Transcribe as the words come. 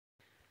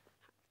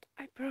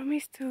I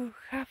promise to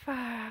have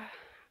a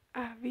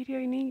video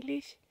in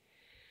English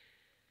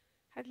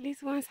at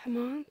least once a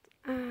month,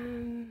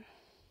 and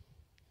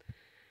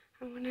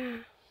I'm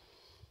gonna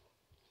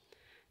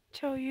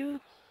show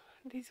you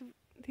this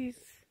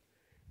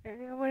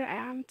area where I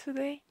am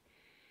today.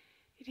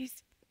 It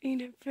is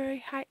in a very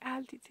high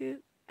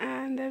altitude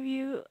and the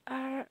views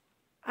are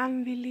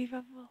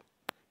unbelievable.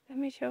 Let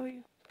me show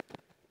you.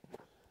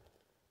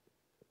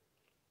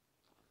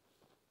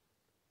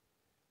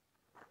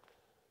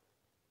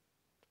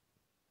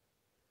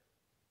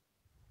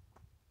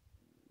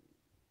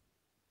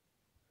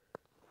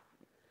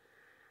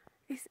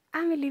 It's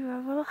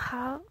unbelievable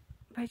how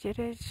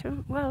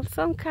vegetation, well,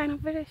 some kind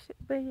of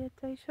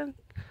vegetation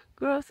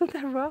grows on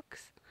the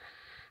rocks,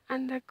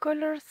 and the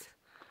colors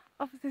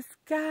of the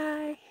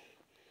sky,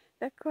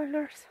 the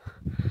colors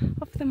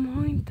of the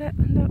mountains.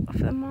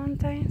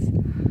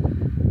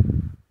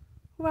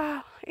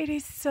 Wow, it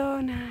is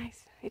so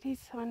nice. It is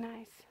so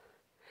nice.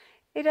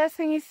 It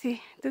isn't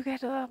easy to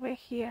get all the way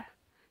here.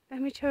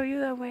 Let me show you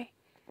the way.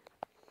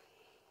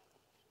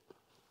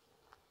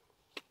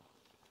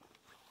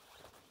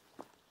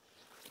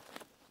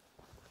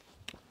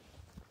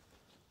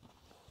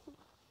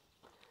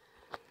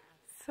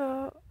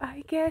 So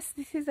I guess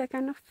this is the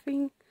kind of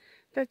thing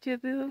that you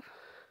do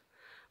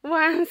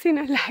once in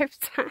a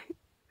lifetime,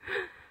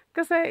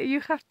 because you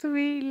have to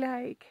be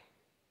like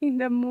in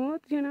the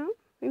mood, you know,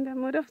 in the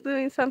mood of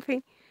doing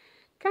something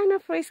kind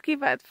of risky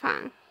but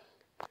fun.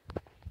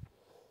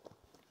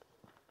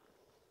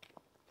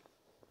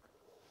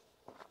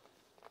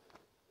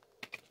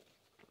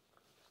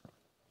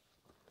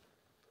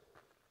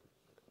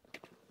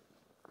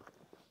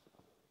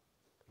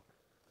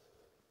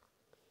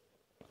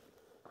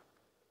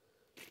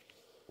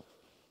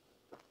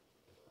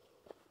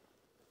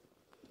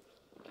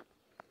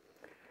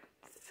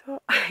 So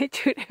I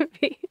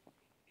shouldn't be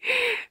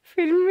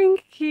filming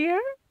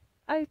here.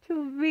 I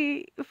should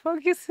be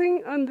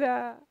focusing on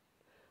the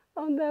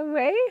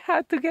way,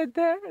 how to get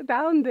there,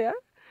 down there.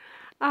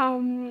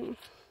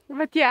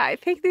 But yeah, I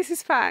think this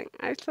is fun.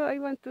 So I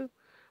want to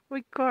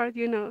record,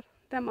 you know,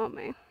 the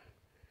moment.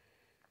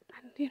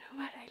 And you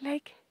know what I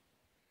like?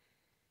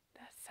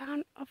 The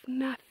sound of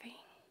nothing.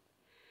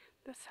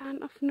 The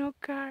sound of no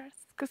cars.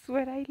 Because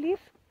where I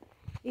live,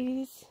 it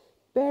is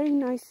very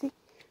noisy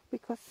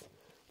because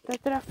the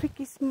traffic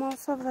is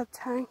most of the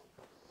time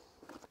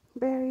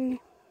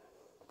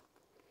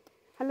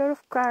a lot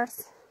of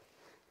cars,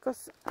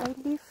 because I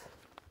live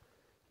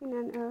in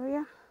an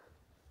area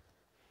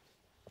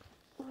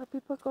where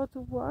people go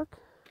to work,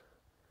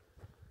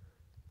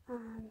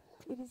 and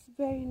it is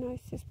very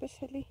noisy,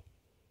 especially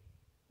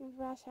in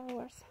rush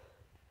hours.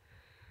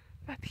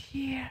 But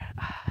here,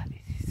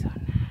 this is so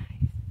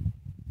nice.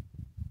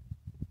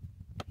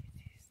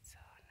 This is so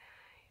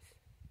nice.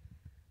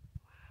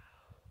 Wow.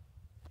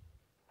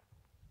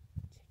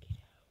 Check it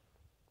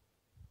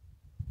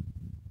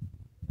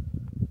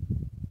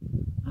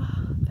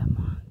out. The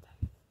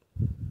mountains.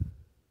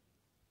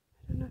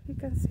 I don't know if you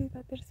can see,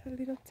 but there's a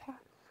little town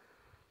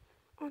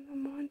on the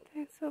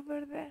mountains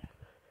over there.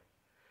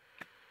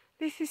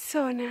 This is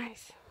so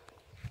nice.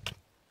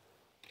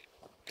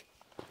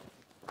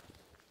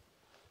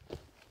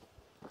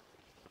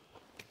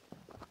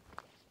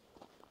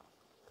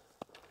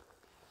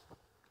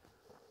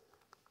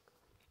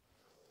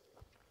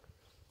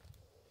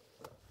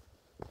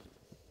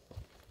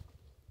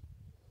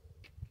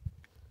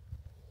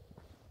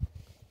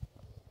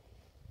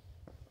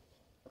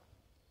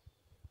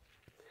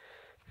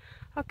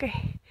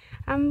 Okay,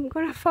 I'm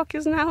gonna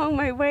focus now on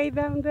my way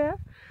down there,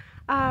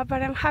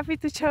 but I'm happy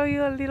to show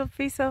you a little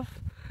piece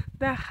of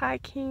the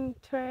hiking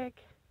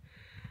trek,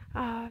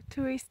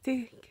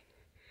 touristic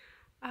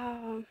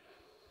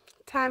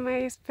time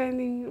I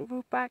spent in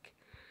Rupac,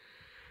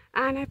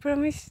 and I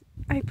promise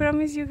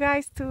you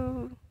guys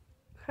to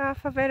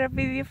have a better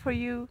video for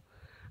you,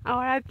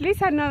 or at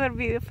least another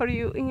video for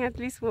you in at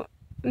least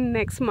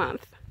next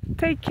month.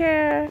 Take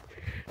care.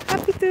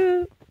 Happy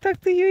to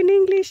talk to you in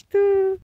English too.